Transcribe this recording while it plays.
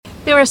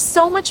There is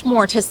so much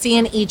more to see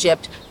in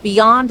Egypt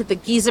beyond the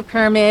Giza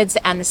pyramids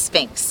and the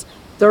Sphinx.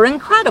 They're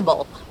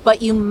incredible,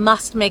 but you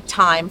must make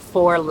time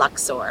for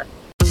LUXOR.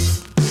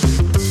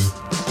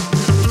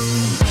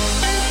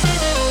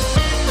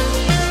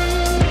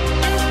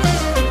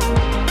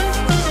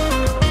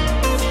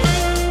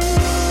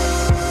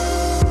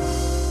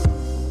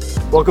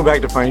 Welcome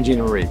back to Finding Gene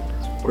and Marie,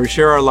 where we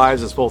share our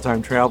lives as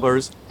full-time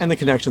travelers and the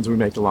connections we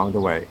make along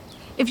the way.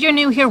 If you're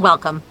new here,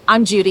 welcome.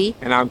 I'm Judy.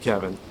 And I'm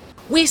Kevin.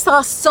 We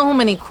saw so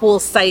many cool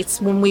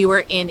sights when we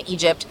were in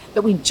Egypt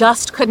that we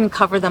just couldn't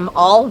cover them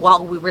all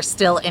while we were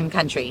still in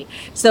country.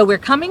 So we're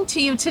coming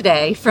to you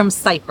today from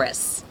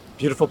Cyprus.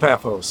 Beautiful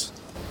Paphos.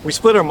 We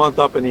split our month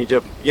up in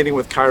Egypt, beginning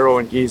with Cairo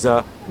and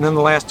Giza, and then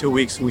the last 2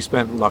 weeks we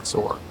spent in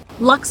LUXOR.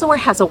 LUXOR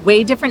has a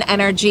way different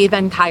energy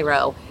than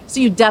Cairo, so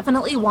you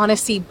definitely want to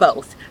see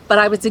both. But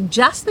I would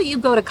suggest that you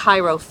go to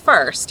Cairo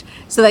first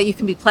so that you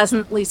can be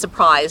pleasantly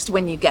surprised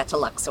when you get to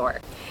LUXOR.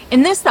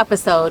 In this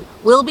episode,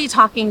 we'll be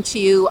talking to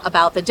you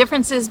about the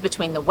differences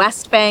between the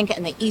West Bank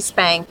and the East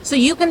Bank so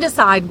you can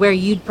decide where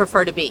you'd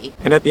prefer to be.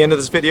 And at the end of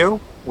this video,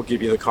 we'll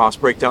give you the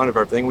cost breakdown of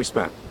everything we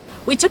spent.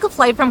 We took a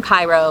flight from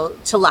Cairo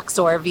to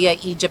LUXOR via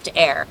Egypt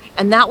Air,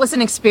 and that was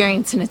an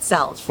experience in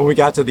itself. When we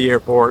got to the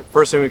airport,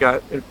 first thing we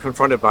got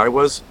confronted by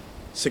was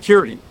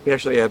security. We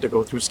actually had to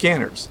go through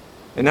scanners.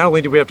 And not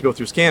only did we have to go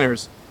through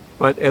scanners,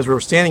 but as we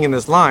were standing in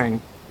this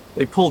line,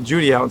 they pulled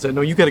Judy out and said,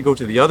 no, you got to go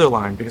to the other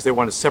line because they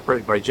want to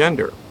separate by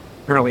gender.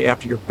 Apparently,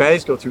 after your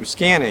bags go through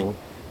scanning,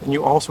 then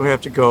you also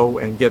have to go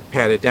and get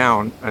patted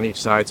down on each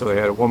side. So they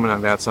had a woman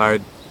on that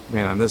side,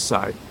 man on this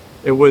side.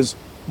 It was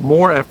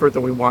more effort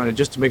than we wanted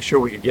just to make sure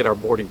we could get our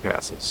boarding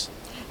passes.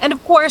 And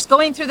of course,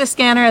 going through the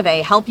scanner,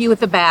 they help you with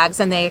the bags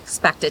and they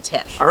expect a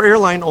tip. Our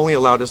airline only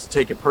allowed us to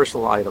take a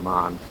personal item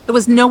on. There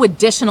was no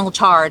additional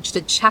charge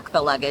to check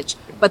the luggage,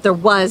 but there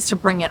was to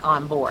bring it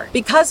on board.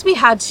 Because we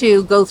had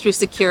to go through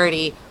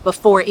security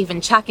before even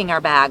checking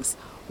our bags,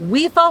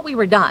 we thought we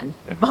were done,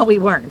 but we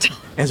weren't.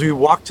 As we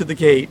walked to the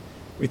gate,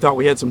 we thought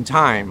we had some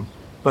time,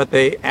 but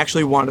they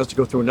actually wanted us to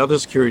go through another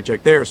security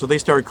check there. So they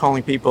started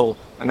calling people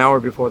an hour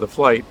before the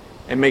flight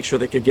and make sure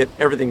they could get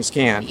everything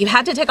scanned. You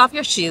had to take off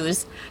your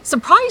shoes.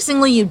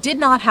 Surprisingly, you did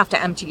not have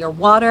to empty your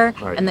water,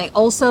 Right. And they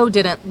also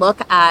didn't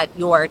look at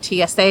your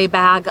TSA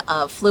bag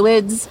of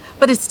fluids,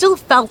 but it still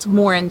felt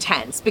more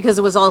intense because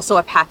it was also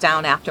a pat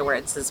down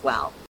afterwards as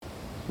well.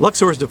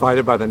 LUXOR is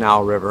divided by the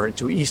Nile River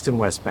into East and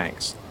West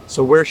Banks.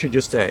 So where should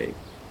you stay?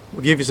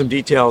 We'll give you some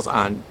details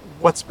on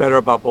what's better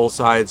about both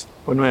sides,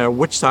 but no matter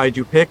which side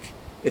you pick,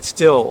 it's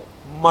still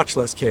much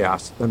less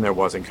chaos than there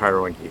was in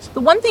Cairo and Giza.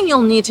 The one thing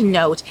you'll need to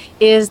note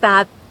is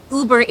that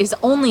Uber is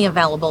only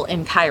available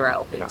in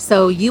Cairo. Yeah.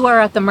 So you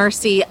are at the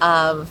mercy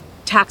of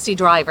taxi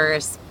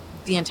drivers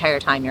the entire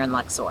time you're in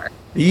LUXOR.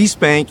 The East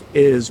Bank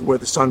is where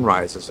the sun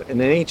rises,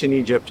 and in ancient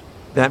Egypt,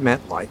 that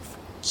meant life.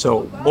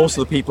 So most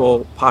of the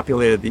people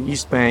populated the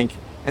East Bank,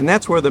 and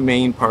that's where the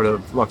main part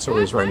of LUXOR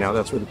is right now.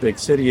 That's where the big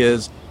city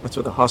is, that's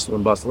where the hustle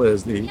and bustle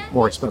is, the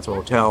more expensive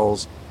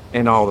hotels,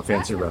 and all the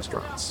fancy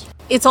restaurants.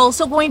 It's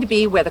also going to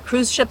be where the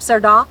cruise ships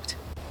are docked.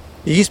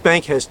 The East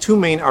Bank has two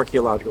main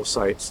archaeological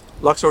sites,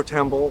 LUXOR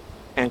Temple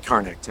and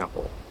Karnak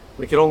Temple.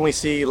 We could only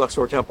see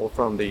LUXOR Temple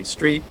from the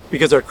street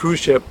because our cruise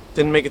ship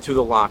didn't make it through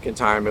the lock in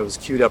time. It was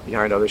queued up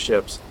behind other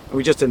ships, and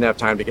we just didn't have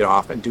time to get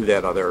off and do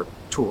that other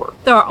tour.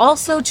 There are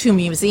also two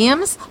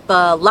museums,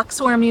 the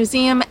LUXOR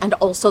Museum and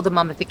also the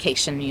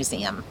Mummification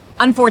Museum.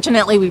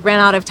 Unfortunately, we ran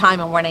out of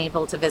time and weren't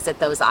able to visit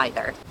those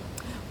either.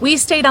 We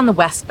stayed on the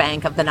West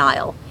Bank of the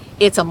Nile.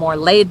 It's a more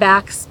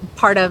laid-back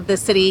part of the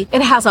city.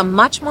 It has a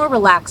much more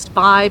relaxed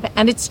vibe,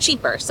 and it's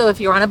cheaper. So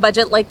if you're on a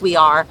budget like we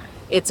are,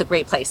 it's a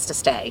great place to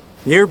stay.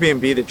 The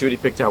Airbnb that Judy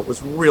picked out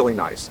was really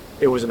nice.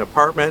 It was an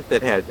apartment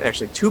that had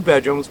actually 2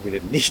 bedrooms. We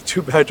didn't need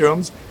 2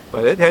 bedrooms,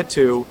 but it had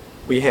 2.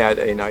 We had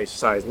a nice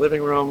sized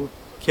living room,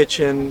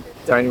 kitchen,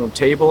 dining room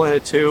table in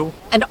it too.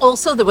 And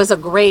also there was a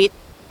great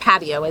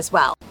patio as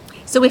well.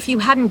 So if you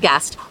hadn't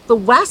guessed, the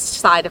west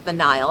side of the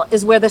Nile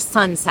is where the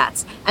sun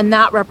sets, and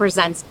that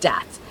represents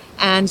death.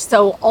 And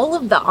so all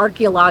of the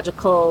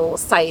archaeological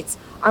sites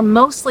are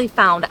mostly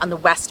found on the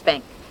West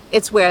Bank.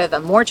 It's where the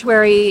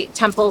mortuary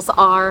temples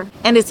are,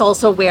 and it's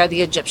also where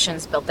the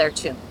Egyptians built their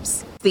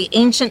tombs. The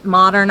ancient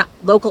modern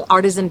local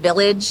artisan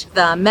village,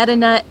 the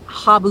Medinet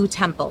Habu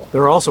Temple.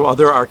 There are also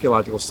other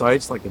archaeological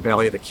sites like the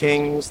Valley of the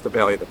Kings, the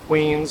Valley of the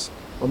Queens,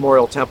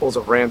 memorial temples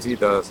of Ramses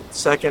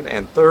II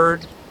and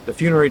III, the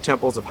funerary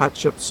temples of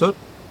Hatshepsut,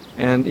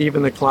 and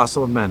even the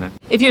Colossal of Menet.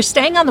 If you're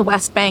staying on the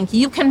West Bank,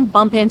 you can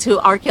bump into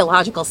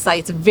archaeological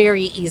sites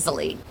very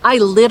easily. I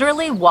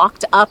literally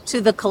walked up to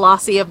the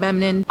Colossi of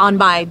Memnon on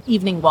my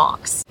evening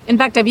walks. In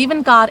fact, I've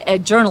even got a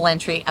journal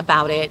entry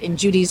about it in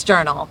Judy's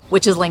journal,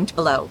 which is linked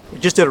below. We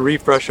just did a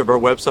refresh of our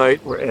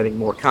website. We're adding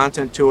more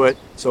content to it.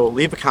 So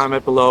leave a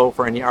comment below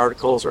for any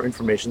articles or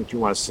information that you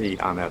want to see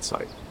on that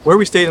site. Where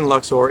we stayed in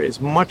LUXOR is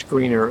much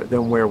greener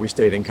than where we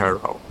stayed in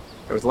Cairo.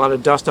 There was a lot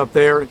of dust up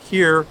there.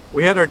 Here,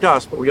 we had our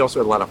dust, but we also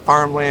had a lot of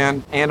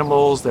farmland,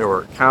 animals. There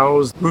were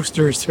cows,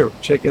 roosters, there were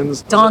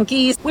chickens.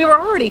 Donkeys. We were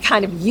already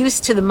kind of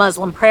used to the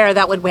Muslim prayer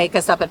that would wake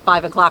us up at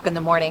 5 o'clock in the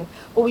morning,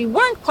 but we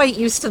weren't quite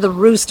used to the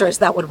roosters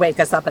that would wake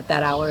us up at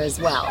that hour as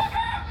well.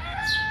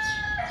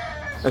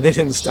 And they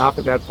didn't stop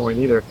at that point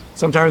either.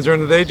 Sometimes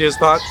during the day, just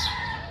thought,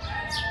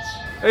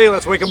 hey,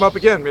 let's wake them up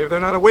again. Maybe they're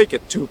not awake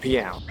at 2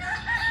 p.m.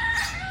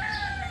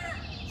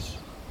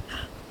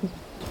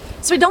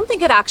 So I don't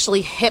think it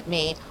actually hit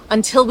me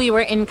until we were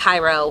in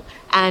Cairo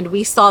and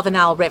we saw the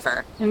Nile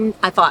River. And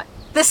I thought,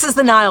 this is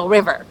the Nile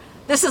River.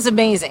 This is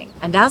amazing.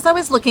 And as I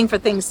was looking for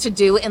things to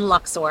do in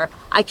Luxor,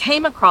 I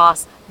came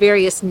across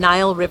various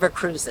Nile River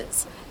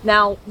cruises.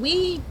 Now,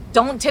 we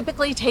don't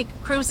typically take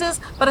cruises,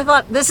 but I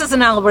thought, this is a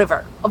Nile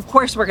River. Of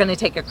course we're going to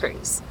take a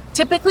cruise.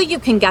 Typically, you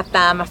can get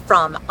them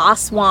from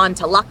Aswan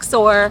to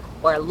Luxor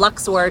or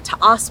Luxor to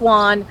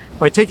Aswan.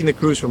 By taking the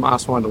cruise from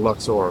Aswan to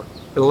Luxor,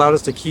 it allowed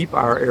us to keep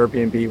our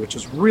Airbnb, which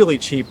is really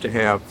cheap to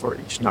have for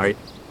each night.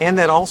 And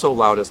that also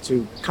allowed us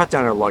to cut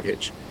down our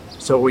luggage.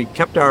 So we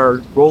kept our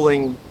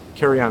rolling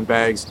carry-on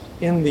bags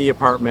in the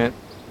apartment,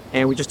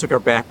 and we just took our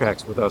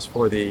backpacks with us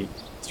for the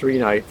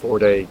 3-night,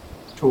 4-day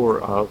tour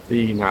of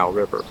the Nile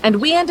River. And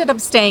we ended up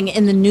staying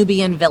in the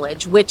Nubian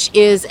village, which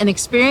is an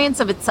experience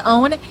of its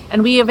own,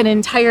 and we have an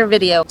entire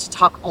video to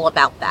talk all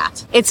about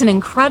that. It's an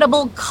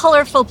incredible,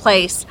 colorful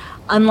place,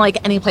 unlike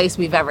any place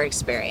we've ever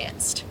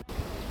experienced.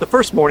 The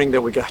first morning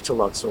that we got to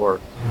Luxor,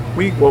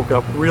 we woke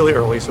up really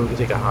early so we could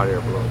take a hot air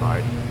balloon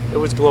ride. It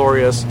was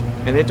glorious,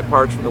 and it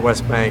departs from the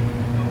West Bank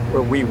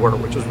where we were,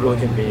 which was really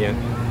convenient.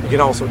 You can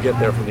also get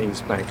there from the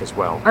East Bank as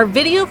well. Our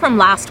video from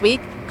last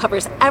week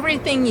covers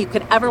everything you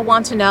could ever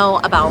want to know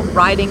about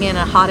riding in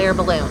a hot air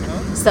balloon.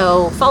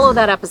 So follow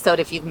that episode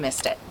if you've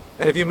missed it.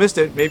 And if you missed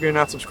it, maybe you're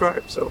not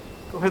subscribed, so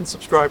go ahead and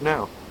subscribe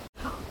now.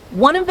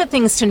 One of the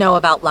things to know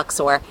about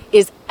Luxor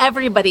is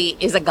everybody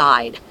is a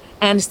guide.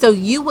 And so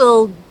you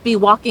will be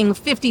walking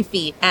 50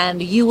 feet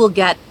and you will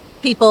get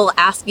people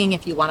asking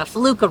if you want a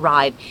felucca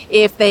ride,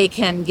 if they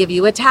can give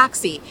you a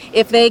taxi,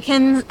 if they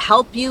can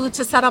help you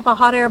to set up a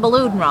hot air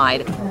balloon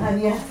ride.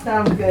 Yes,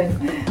 I'm good.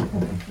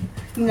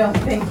 No,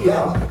 thank you.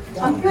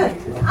 I'm good.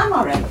 I'm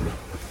all right.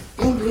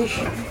 English?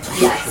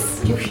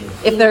 Yes.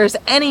 If there's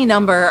any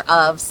number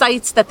of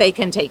sites that they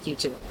can take you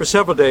to. For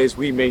several days,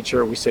 we made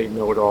sure we say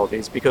no to all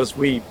these because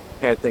we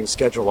had things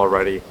scheduled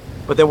already.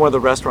 But then one of the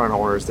restaurant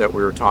owners that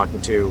we were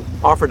talking to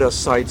offered us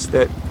sites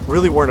that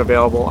really weren't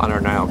available on our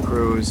Nile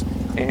cruise.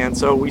 And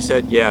so we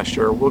said, yeah,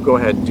 sure, we'll go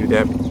ahead and do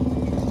that.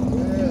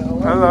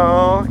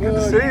 Hello, good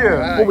to see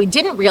you. What we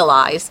didn't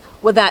realize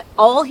was that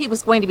all he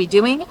was going to be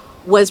doing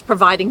was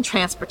providing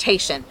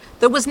transportation.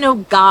 There was no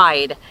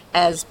guide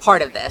as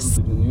part of this.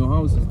 The new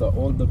house is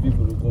all the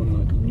people who go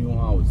in the new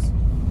house.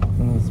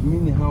 There's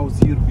many house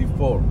here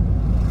before.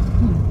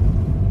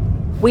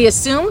 We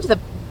assumed that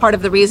part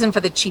of the reason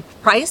for the cheap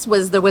price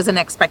was there was an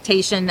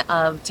expectation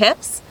of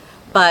tips,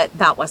 but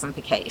that wasn't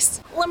the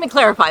case. Let me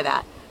clarify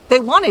that. They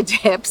wanted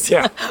tips,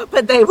 yeah,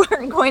 but they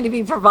weren't going to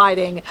be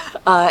providing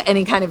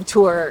any kind of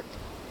tour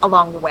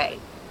along the way.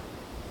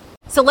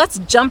 So let's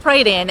jump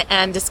right in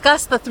and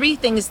discuss the 3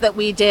 things that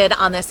we did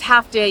on this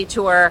half-day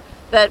tour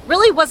that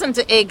really wasn't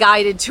a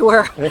guided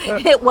tour.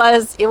 It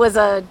was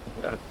a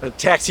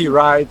taxi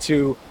ride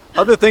to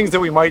other things that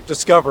we might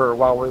discover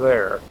while we're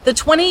there. The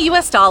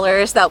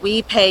 $20 that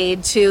we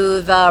paid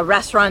to the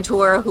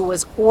restaurateur who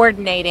was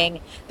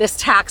coordinating this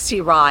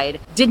taxi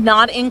ride did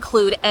not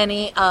include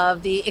any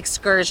of the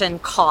excursion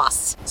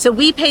costs. So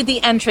we paid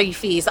the entry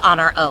fees on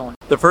our own.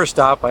 The first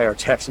stop by our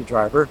taxi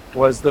driver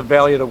was the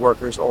Valley of the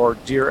Workers, or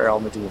Deir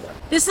el Medina.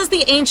 This is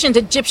the ancient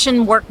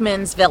Egyptian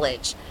workmen's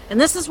village. And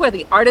this is where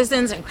the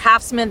artisans and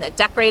craftsmen that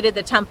decorated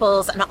the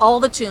temples and all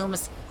the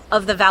tombs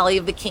of the Valley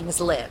of the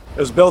Kings live. It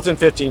was built in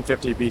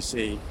 1550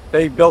 BC.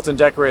 They built and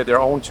decorated their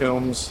own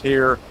tombs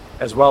here,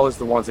 as well as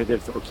the ones they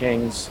did for the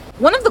kings.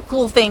 One of the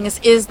cool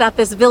things is that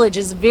this village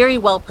is very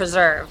well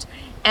preserved,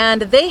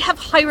 and they have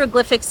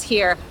hieroglyphics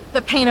here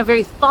that paint a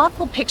very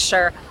thoughtful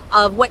picture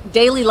of what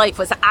daily life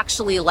was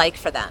actually like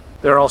for them.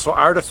 There are also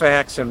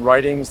artifacts and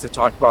writings that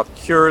talk about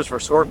the cures for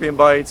scorpion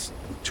bites,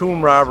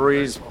 tomb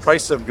robberies,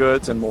 price of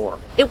goods, and more.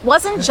 It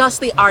wasn't just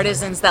the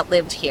artisans that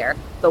lived here.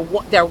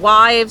 Their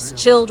wives,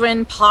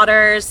 children,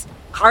 potters,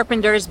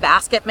 carpenters,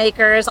 basket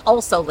makers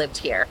also lived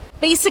here.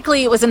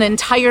 Basically, it was an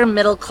entire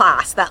middle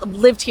class that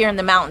lived here in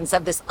the mountains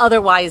of this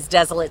otherwise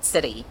desolate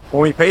city.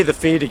 When we paid the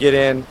fee to get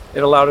in,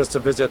 it allowed us to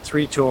visit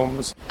 3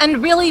 tombs.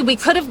 And really, we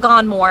could have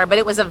gone more, but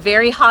it was a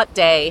very hot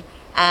day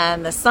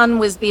and the sun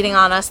was beating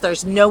on us.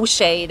 There's no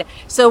shade.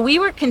 So we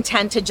were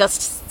content to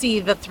just see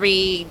the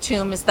 3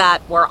 tombs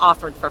that were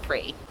offered for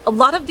free. A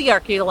lot of the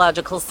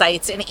archaeological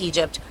sites in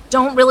Egypt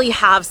don't really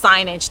have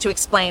signage to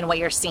explain what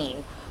you're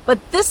seeing.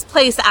 But this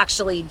place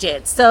actually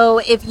did. So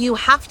if you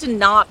have to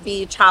not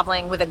be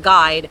traveling with a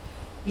guide,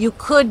 you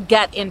could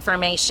get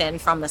information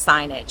from the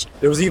signage.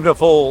 There was even a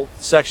full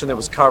section that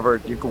was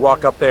covered. You could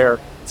walk up there,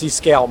 see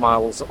scale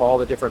models of all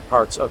the different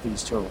parts of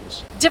these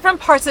tombs. Different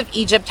parts of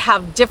Egypt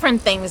have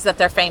different things that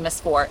they're famous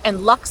for,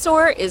 and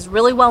Luxor is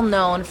really well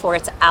known for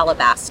its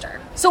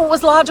alabaster. So it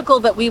was logical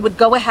that we would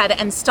go ahead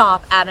and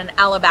stop at an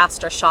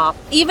alabaster shop.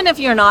 Even if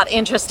you're not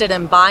interested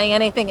in buying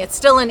anything, it's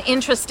still an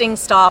interesting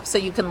stop so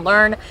you can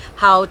learn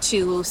how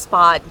to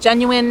spot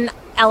genuine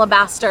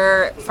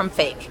alabaster from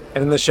fake.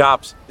 And in the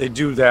shops, they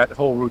do that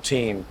whole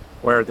routine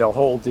where they'll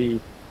hold the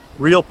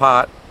real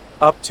pot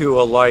up to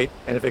a light,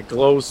 and if it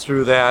glows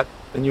through that,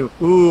 then you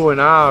ooh and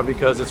ah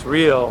because it's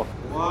real.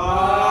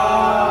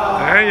 Wow.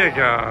 There you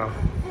go.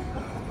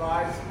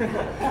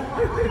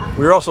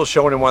 We were also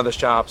shown in one of the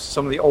shops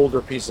some of the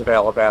older pieces of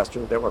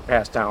alabaster that were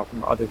passed down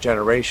from other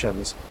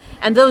generations.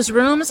 And those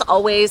rooms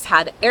always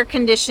had air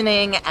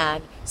conditioning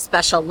and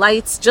special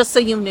lights, just so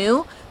you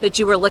knew that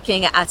you were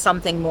looking at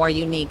something more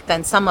unique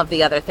than some of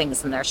the other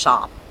things in their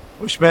shop.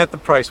 Which meant the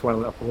price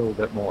went up a little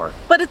bit more.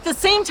 But at the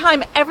same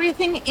time,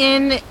 everything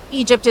in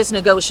Egypt is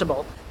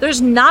negotiable.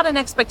 There's not an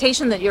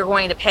expectation that you're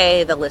going to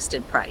pay the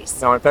listed price.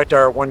 Now, in fact,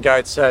 our one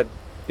guide said,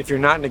 if you're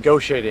not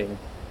negotiating,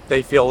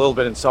 they feel a little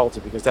bit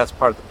insulted because that's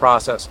part of the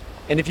process.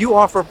 And if you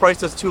offer a price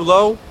that's too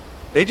low,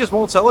 they just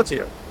won't sell it to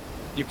you.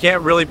 You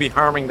can't really be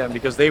harming them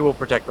because they will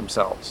protect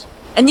themselves.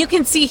 And you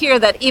can see here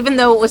that even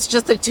though it was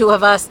just the two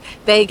of us,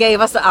 they gave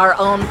us our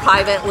own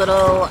private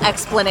little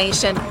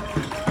explanation.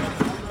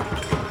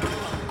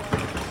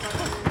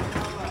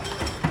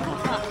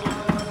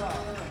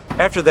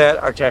 After that,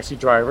 our taxi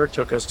driver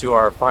took us to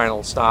our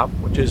final stop,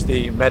 which is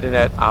the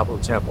Medinet Abu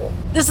Temple.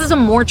 This is a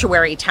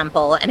mortuary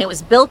temple, and it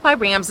was built by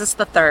Ramses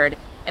III,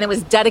 and it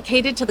was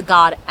dedicated to the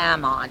god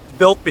Ammon.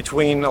 Built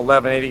between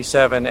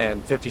 1187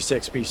 and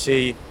 56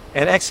 BC,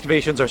 and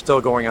excavations are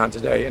still going on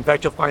today. In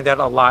fact, you'll find that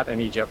a lot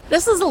in Egypt.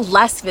 This is a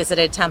less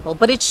visited temple,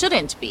 but it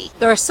shouldn't be.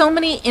 There are so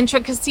many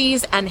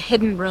intricacies and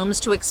hidden rooms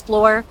to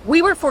explore.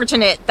 We were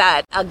fortunate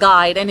that a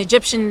guide, an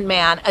Egyptian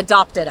man,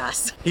 adopted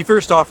us. He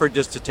first offered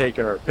just to take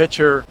our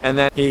picture, and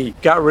then he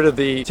got rid of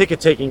the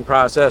ticket-taking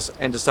process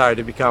and decided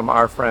to become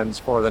our friends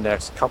for the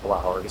next couple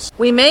hours.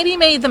 We maybe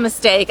made the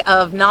mistake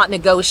of not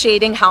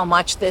negotiating how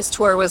much this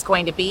tour was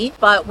going to be,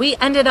 but we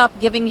ended up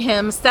giving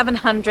him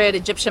 700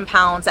 Egyptian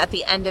pounds at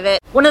the end of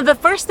it. One of the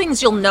first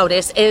things you'll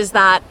notice is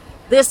that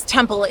this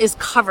temple is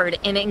covered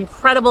in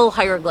incredible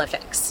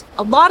hieroglyphics.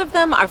 A lot of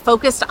them are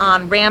focused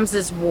on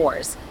Ramses'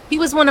 wars. He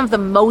was one of the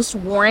most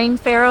warring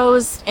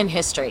pharaohs in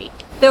history.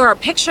 There are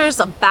pictures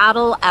of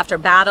battle after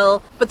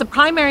battle, but the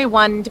primary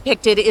one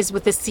depicted is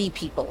with the Sea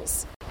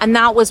Peoples. And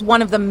that was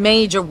one of the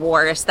major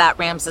wars that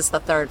Ramses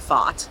III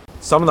fought.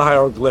 Some of the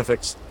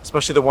hieroglyphics,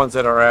 especially the ones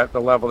that are at the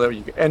level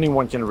that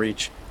anyone can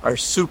reach, are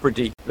super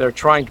deep. They're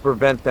trying to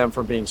prevent them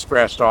from being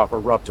scratched off or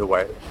rubbed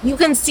away. You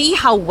can see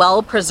how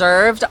well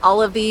preserved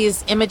all of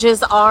these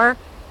images are,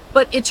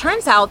 but it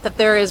turns out that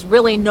there is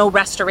really no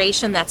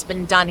restoration that's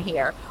been done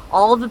here.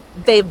 All that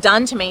they've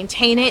done to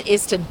maintain it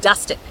is to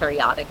dust it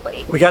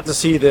periodically. We got to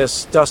see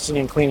this dusting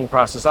and cleaning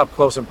process up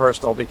close and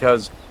personal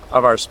because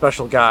of our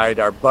special guide,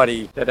 our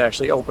buddy, that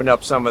actually opened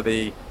up some of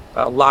the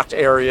locked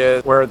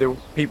areas where the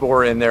people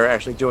were in there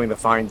actually doing the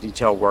fine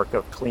detail work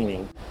of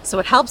cleaning. So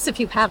it helps if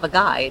you have a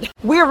guide.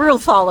 We're rule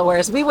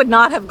followers. We would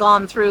not have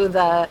gone through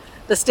the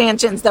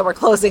stanchions that were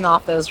closing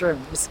off those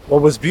rooms.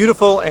 What was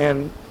beautiful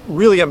and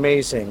really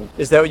amazing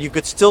is that you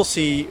could still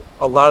see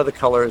a lot of the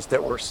colors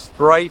that were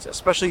bright,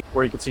 especially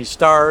where you could see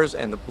stars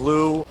and the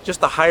blue, just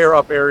the higher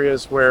up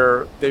areas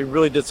where they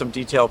really did some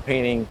detailed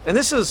painting. And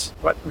this is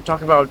what we're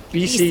talking about,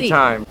 BC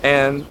time,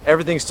 and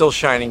everything's still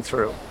shining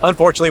through.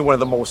 Unfortunately, one of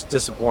the most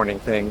disappointing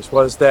things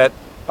was that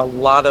a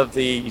lot of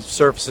the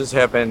surfaces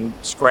have been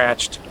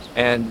scratched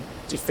and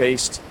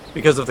defaced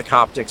because of the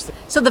Coptics.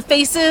 So the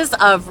faces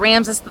of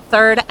Ramses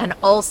III and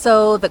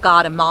also the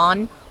god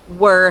Ammon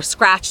were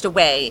scratched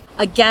away.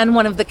 Again,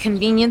 one of the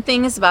convenient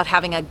things about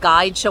having a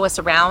guide show us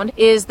around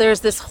is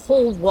there's this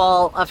whole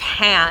wall of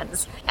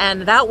hands,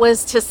 and that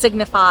was to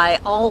signify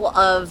all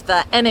of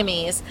the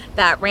enemies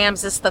that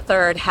Ramses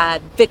III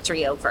had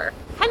victory over.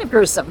 Kind of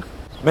gruesome.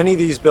 Many of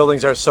these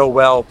buildings are so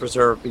well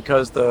preserved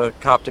because the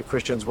Coptic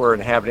Christians were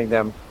inhabiting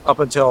them up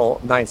until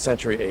 9th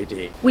century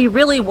AD. We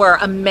really were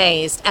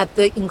amazed at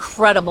the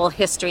incredible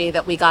history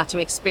that we got to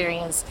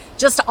experience,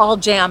 just all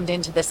jammed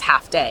into this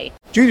half day.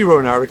 Judy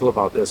wrote an article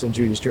about this in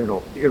Judy's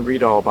Journal. You can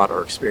read all about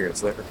our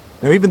experience there.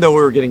 Now, even though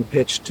we were getting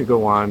pitched to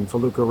go on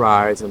felucca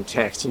rides and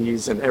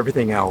taxis and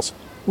everything else,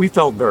 we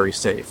felt very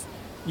safe.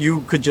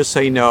 You could just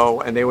say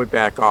no and they would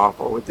back off,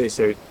 or would they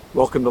say,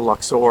 "Welcome to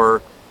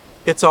LUXOR."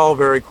 It's all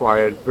very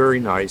quiet,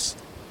 very nice,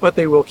 but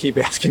they will keep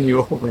asking you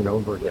over and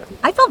over again.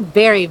 I felt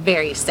very,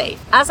 very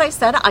safe. As I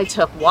said, I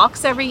took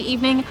walks every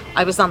evening.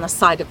 I was on the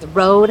side of the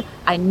road.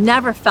 I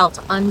never felt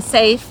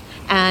unsafe.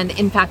 And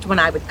in fact, when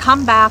I would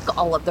come back,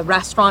 all of the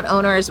restaurant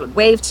owners would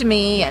wave to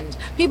me and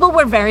people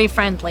were very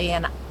friendly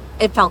and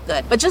it felt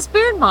good. But just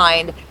bear in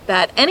mind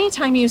that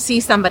anytime you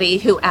see somebody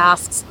who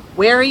asks,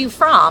 "Where are you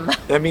from?"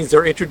 That means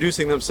they're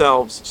introducing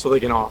themselves so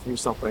they can offer you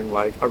something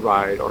like a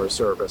ride or a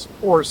service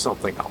or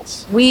something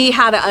else. We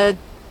had a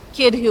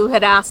kid who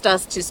had asked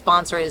us to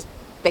sponsor his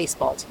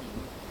baseball team.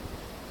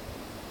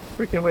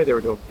 freaking way they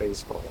were doing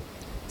baseball.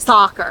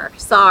 Soccer.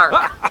 Sorry.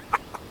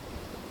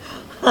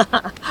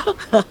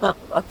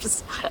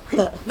 Oops.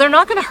 They're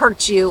not going to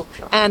hurt you,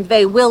 and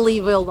they will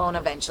leave you alone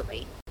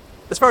eventually.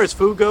 As far as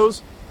food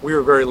goes, we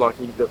were very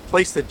lucky. The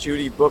place that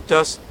Judy booked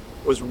us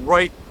was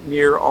right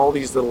near all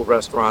these little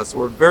restaurants.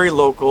 We're very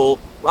local,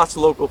 lots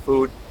of local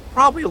food,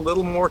 probably a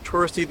little more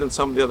touristy than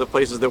some of the other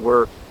places that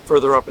were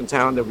further up in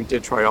town that we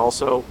did try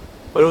also.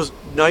 But it was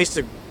nice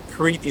to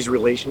create these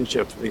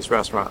relationships with these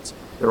restaurants.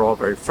 They're all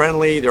very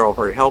friendly, they're all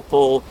very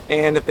helpful,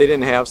 and if they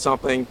didn't have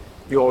something,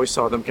 you always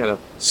saw them kind of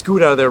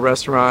scoot out of their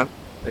restaurant,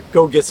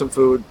 go get some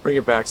food, bring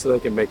it back so they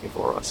can make it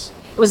for us.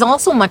 It was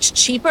also much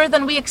cheaper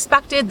than we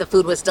expected. The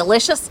food was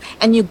delicious,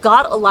 and you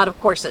got a lot of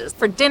courses.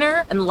 For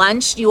dinner and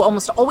lunch, you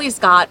almost always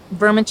got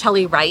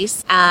vermicelli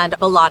rice and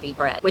balati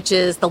bread, which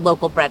is the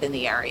local bread in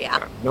the area.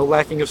 Yeah, no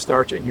lacking of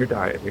starch in your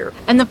diet here.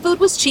 And the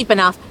food was cheap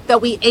enough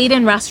that we ate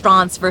in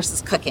restaurants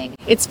versus cooking.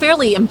 It's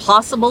fairly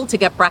impossible to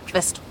get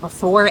breakfast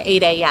before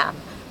 8 a.m.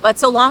 But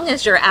so long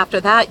as you're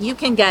after that, you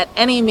can get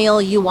any meal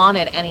you want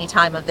at any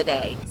time of the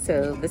day.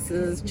 So this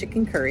is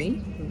chicken curry,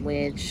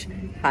 which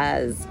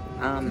has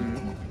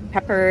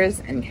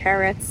peppers and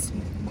carrots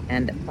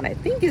and what I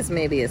think is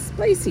maybe a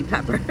spicy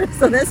pepper.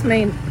 So this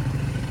may...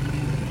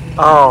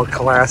 Oh,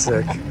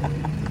 classic.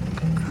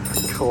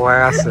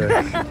 Classic.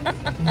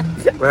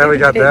 Glad we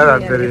got that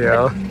on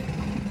video.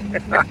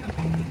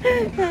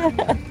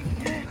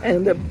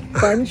 And a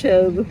bunch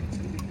of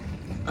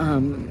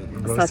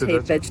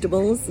sauteed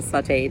vegetables,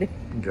 sauteed.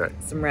 Okay.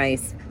 Some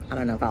rice. I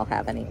don't know if I'll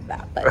have any of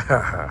that, but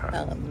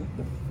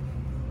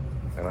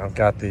and I've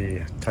got the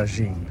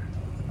tagine.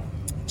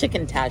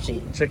 chicken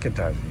tagine. Chicken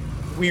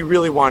tagine. We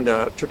really wanted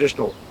a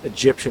traditional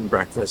Egyptian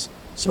breakfast.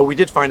 So we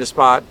did find a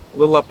spot a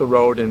little up the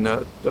road in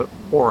the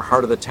more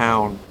heart of the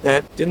town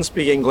that didn't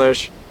speak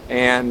English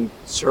and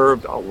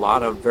served a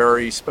lot of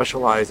very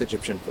specialized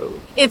Egyptian food.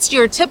 It's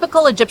your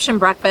typical Egyptian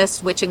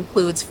breakfast, which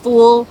includes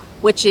fool,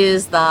 which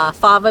is the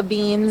fava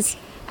beans,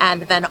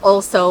 and then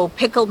also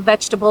pickled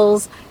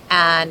vegetables,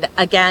 and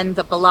again,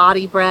 the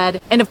balati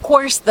bread, and of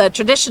course, the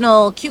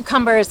traditional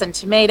cucumbers and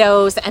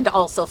tomatoes, and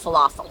also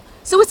falafel.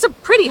 So it's a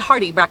pretty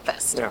hearty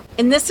breakfast. Yeah.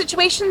 In this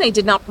situation, they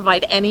did not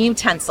provide any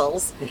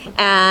utensils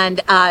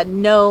and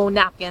no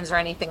napkins or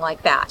anything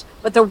like that.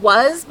 But there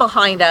was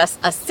behind us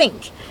a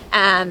sink,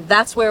 and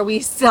that's where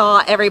we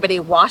saw everybody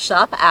wash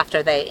up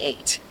after they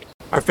ate.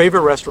 Our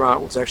favorite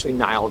restaurant was actually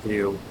Nile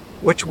View,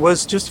 which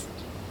was just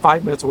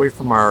 5 minutes away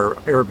from our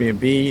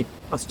Airbnb,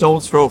 a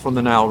stone's throw from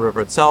the Nile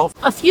River itself.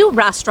 A few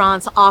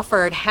restaurants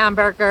offered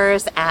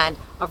hamburgers and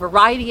a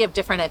variety of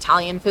different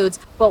Italian foods,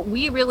 but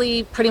we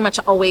really pretty much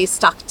always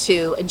stuck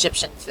to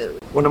Egyptian food.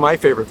 One of my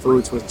favorite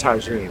foods was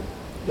tagine,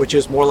 which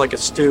is more like a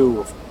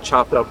stew of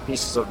chopped up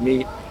pieces of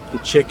meat, the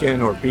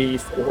chicken or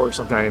beef, or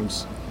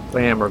sometimes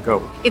lamb or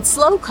goat. It's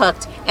slow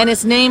cooked and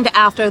is named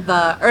after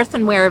the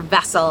earthenware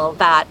vessel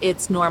that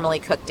it's normally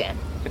cooked in.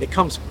 And it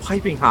comes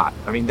piping hot.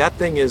 I mean, that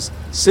thing is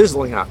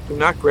sizzling hot. Do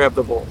not grab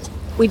the bowl.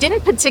 We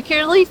didn't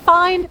particularly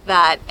find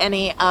that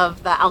any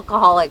of the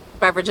alcoholic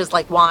beverages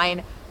like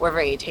wine were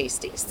very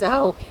tasty.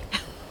 So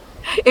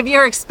if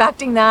you're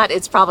expecting that,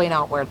 it's probably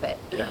not worth it.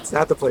 Yeah, it's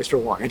not the place for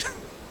wine.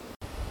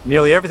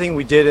 Nearly everything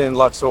we did in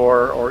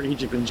Luxor or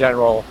Egypt in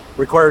general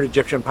required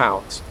Egyptian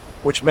pounds,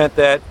 which meant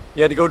that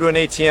you had to go to an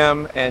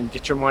ATM and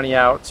get your money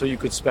out so you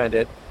could spend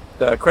it.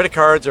 The credit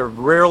cards are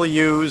rarely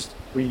used.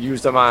 We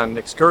use them on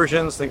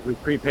excursions, things we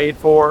prepaid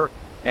for,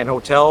 and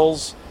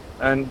hotels,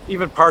 and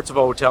even parts of a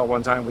hotel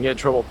one time we had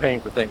trouble paying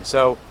for things.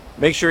 So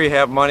make sure you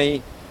have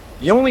money.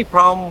 The only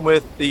problem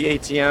with the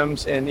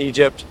ATMs in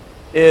Egypt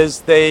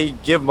is they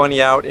give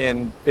money out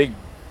in big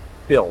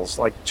bills,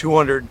 like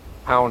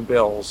 200-pound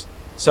bills.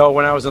 So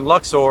when I was in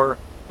Luxor,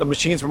 the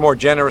machines were more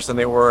generous than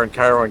they were in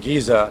Cairo and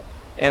Giza,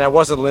 and I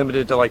wasn't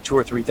limited to like 2,000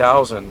 or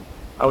 3,000.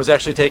 I was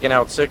actually taking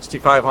out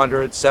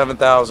 6,500,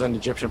 7,000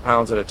 Egyptian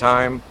pounds at a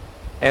time,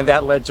 and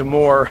that led to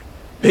more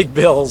big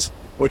bills,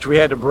 which we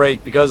had to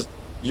break because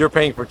you're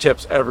paying for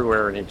tips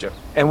everywhere in Egypt.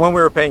 And when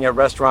we were paying at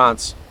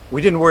restaurants,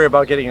 we didn't worry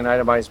about getting an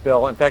itemized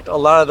bill. In fact, a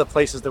lot of the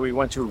places that we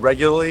went to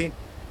regularly,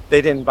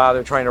 they didn't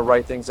bother trying to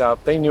write things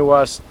up. They knew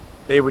us.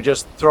 They would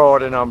just throw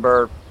out a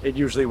number. It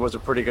usually was a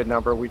pretty good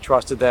number. We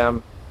trusted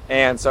them.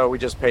 And so we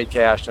just paid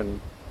cash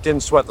and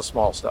didn't sweat the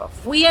small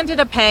stuff. We ended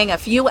up paying a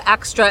few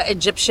extra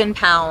Egyptian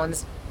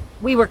pounds.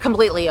 We were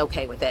completely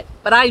okay with it.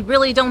 But I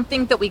really don't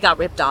think that we got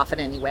ripped off in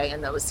any way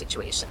in those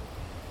situations.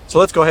 So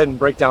let's go ahead and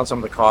break down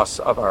some of the costs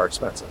of our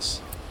expenses.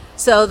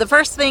 So the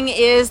first thing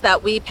is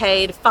that we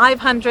paid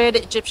 500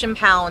 Egyptian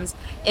pounds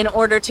in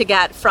order to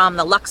get from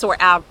the Luxor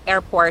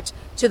airport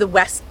to the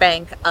west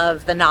bank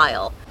of the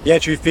Nile. The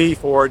entry fee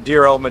for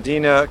Deir el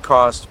Medina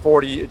cost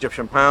 40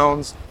 Egyptian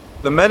pounds.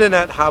 The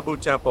Medinet Habu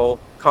Temple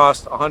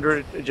cost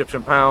 100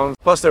 Egyptian pounds.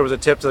 Plus there was a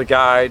tip to the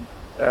guide.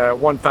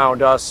 One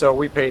found us, so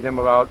we paid him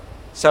about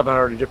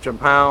 700 Egyptian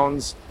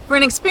pounds. For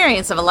an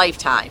experience of a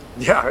lifetime.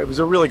 Yeah, it was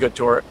a really good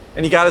tour.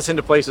 And he got us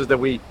into places that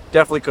we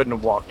definitely couldn't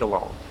have walked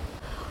alone.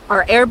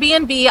 Our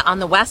Airbnb on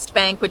the West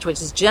Bank, which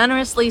was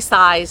generously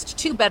sized,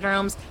 2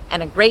 bedrooms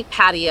and a great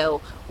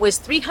patio, was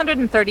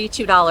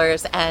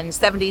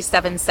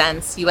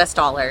 $332.77 US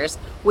dollars,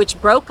 which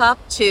broke up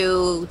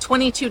to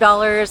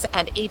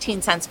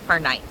 $22.18 per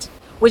night,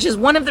 which is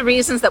one of the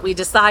reasons that we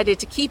decided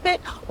to keep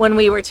it when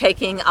we were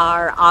taking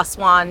our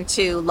Aswan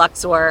to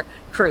Luxor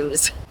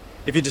cruise.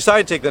 If you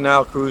decide to take the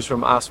Nile cruise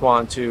from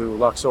Aswan to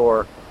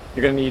Luxor,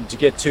 you're going to need to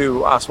get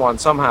to Aswan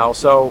somehow.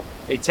 So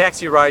a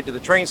taxi ride to the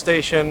train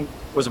station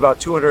was about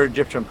 200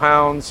 Egyptian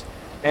pounds.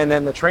 And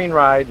then the train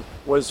ride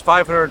was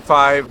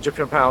 505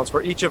 Egyptian pounds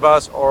for each of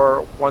us,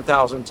 or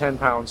 1,010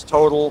 pounds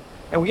total.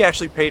 And we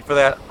actually paid for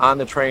that on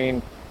the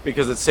train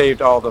because it saved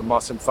all the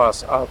muss and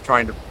fuss of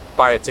trying to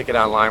buy a ticket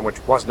online,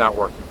 which was not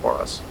working for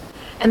us.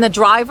 And the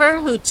driver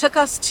who took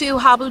us to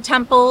Habu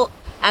Temple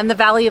and the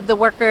Valley of the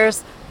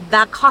Workers,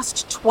 that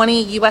cost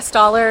 $20 US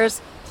dollars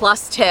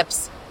plus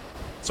tips.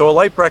 So a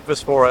light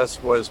breakfast for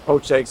us was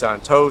poached eggs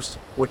on toast,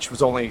 which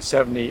was only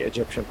 70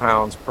 Egyptian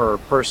pounds per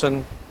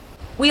person.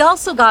 We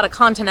also got a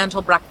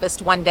continental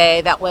breakfast one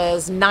day that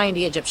was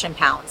 90 Egyptian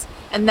pounds,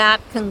 and that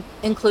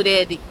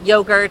included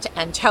yogurt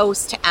and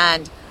toast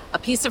and a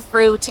piece of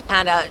fruit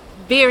and a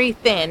very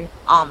thin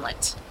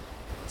omelet.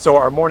 So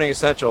our morning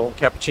essential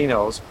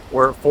cappuccinos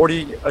were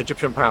 40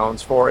 Egyptian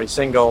pounds for a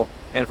single,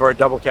 and for a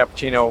double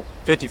cappuccino,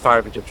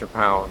 55 Egyptian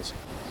pounds.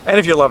 And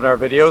if you're loving our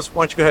videos,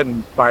 why don't you go ahead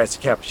and buy us a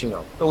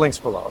cappuccino? The link's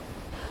below.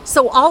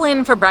 So all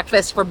in for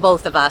breakfast for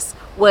both of us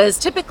was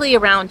typically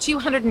around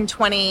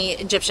 220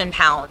 Egyptian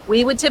pounds.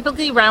 We would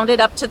typically round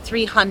it up to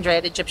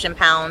 300 Egyptian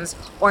pounds,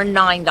 or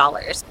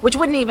 $9, which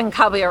wouldn't even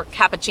cover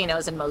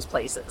cappuccinos in most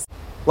places.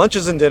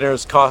 Lunches and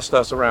dinners cost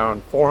us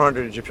around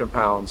 400 Egyptian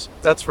pounds.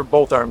 That's for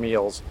both our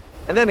meals,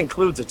 and that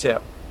includes a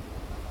tip.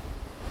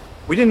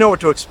 We didn't know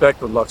what to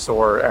expect with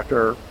Luxor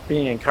after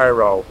being in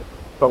Cairo,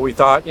 but we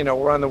thought,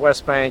 we're on the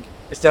West Bank.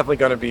 It's definitely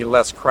going to be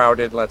less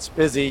crowded, less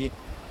busy.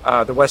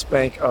 The West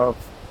Bank of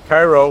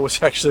Cairo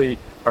was actually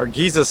our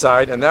Giza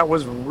side, and that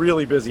was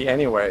really busy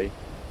anyway.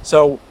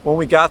 So when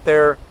we got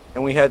there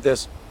and we had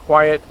this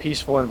quiet,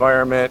 peaceful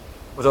environment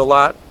with a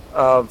lot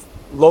of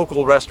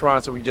local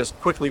restaurants that we just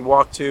quickly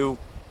walked to,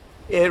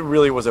 it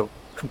really was a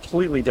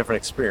completely different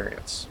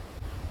experience.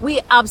 We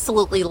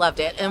absolutely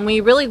loved it, and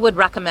we really would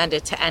recommend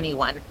it to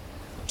anyone.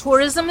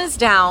 Tourism is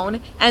down,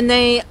 and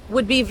they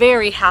would be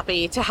very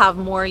happy to have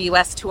more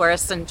US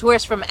tourists and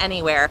tourists from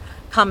anywhere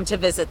come to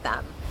visit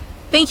them.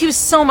 Thank you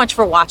so much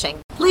for watching.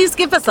 Please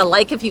give us a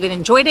like if you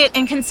enjoyed it,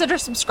 and consider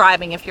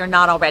subscribing if you're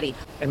not already.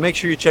 And make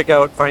sure you check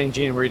out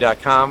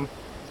findingjeanmarie.com,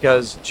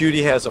 because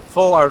Judy has a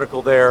full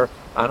article there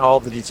on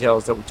all the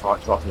details that we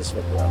talked about in this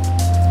video.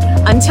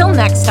 Until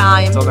next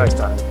time,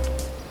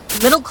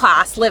 Middle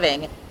class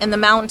living in the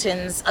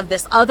mountains of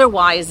this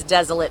otherwise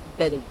desolate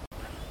city.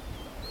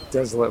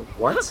 Desolate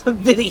what?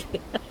 City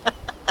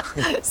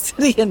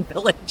and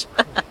village.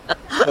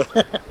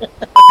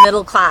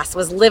 Middle class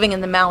was living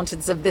in the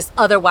mountains of this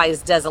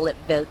otherwise desolate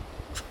village.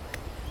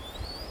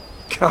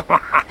 Come on.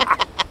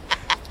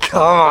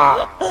 Come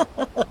on.